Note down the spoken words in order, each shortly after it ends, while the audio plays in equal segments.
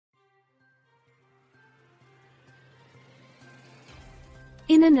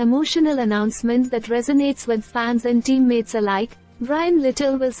In an emotional announcement that resonates with fans and teammates alike, Bryan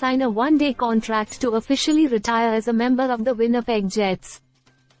Little will sign a one-day contract to officially retire as a member of the Winnipeg Jets.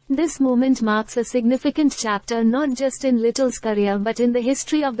 This moment marks a significant chapter not just in Little's career but in the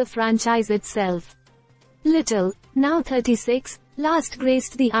history of the franchise itself. Little, now 36, last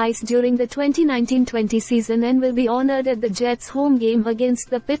graced the ice during the 2019-20 season and will be honored at the Jets' home game against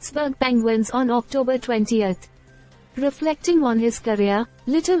the Pittsburgh Penguins on October 20. Reflecting on his career,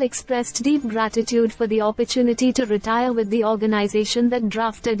 Little expressed deep gratitude for the opportunity to retire with the organization that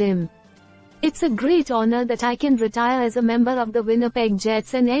drafted him. "It's a great honor that I can retire as a member of the Winnipeg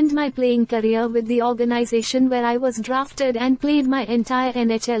Jets and end my playing career with the organization where I was drafted and played my entire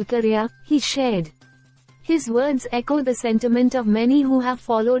NHL career," he shared. His words echo the sentiment of many who have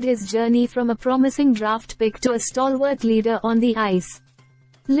followed his journey from a promising draft pick to a stalwart leader on the ice.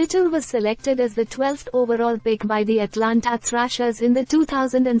 Little was selected as the 12th overall pick by the Atlanta Thrashers in the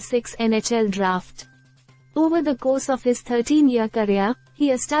 2006 NHL Draft. Over the course of his 13-year career,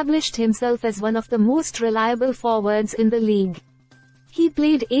 he established himself as one of the most reliable forwards in the league. He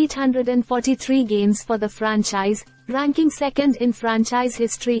played 843 games for the franchise, ranking second in franchise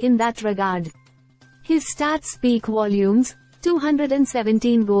history in that regard. His stats speak volumes: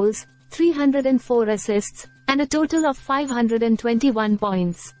 217 goals, 304 assists, and a total of 521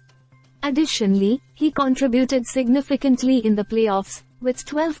 points. Additionally, he contributed significantly in the playoffs, with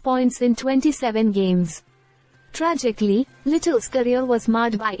 12 points in 27 games. Tragically, Little's career was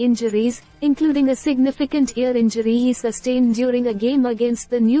marred by injuries, including a significant ear injury he sustained during a game against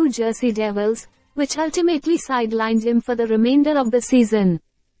the New Jersey Devils, which ultimately sidelined him for the remainder of the season.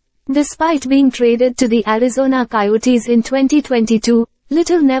 Despite being traded to the Arizona Coyotes in 2022,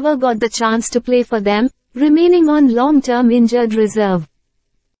 Little never got the chance to play for them, remaining on long-term injured reserve.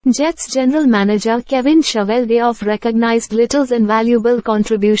 Jets general manager Kevin Cheveldayoff recognized Little's invaluable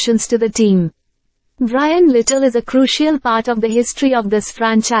contributions to the team. "Bryan Little is a crucial part of the history of this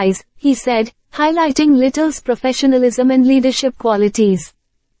franchise," he said, highlighting Little's professionalism and leadership qualities.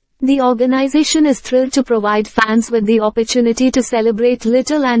 The organization is thrilled to provide fans with the opportunity to celebrate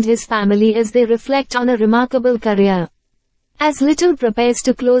Little and his family as they reflect on a remarkable career. As Little prepares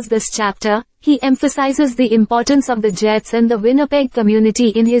to close this chapter, he emphasizes the importance of the Jets and the Winnipeg community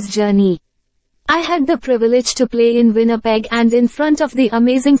in his journey. "I had the privilege to play in Winnipeg and in front of the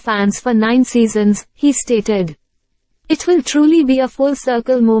amazing fans for 9 seasons, he stated. "It will truly be a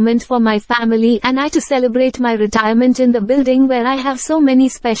full-circle moment for my family and I to celebrate my retirement in the building where I have so many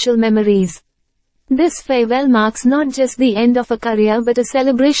special memories." This farewell marks not just the end of a career but a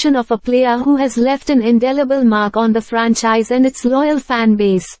celebration of a player who has left an indelible mark on the franchise and its loyal fan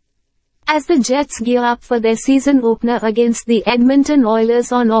base. As the Jets gear up for their season opener against the Edmonton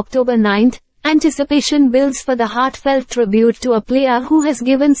Oilers on October 9, anticipation builds for the heartfelt tribute to a player who has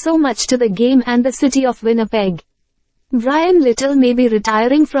given so much to the game and the city of Winnipeg. Bryan Little may be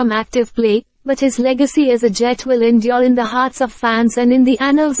retiring from active play, but his legacy as a Jet will endure in the hearts of fans and in the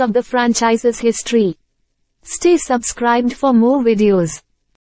annals of the franchise's history. Stay subscribed for more videos.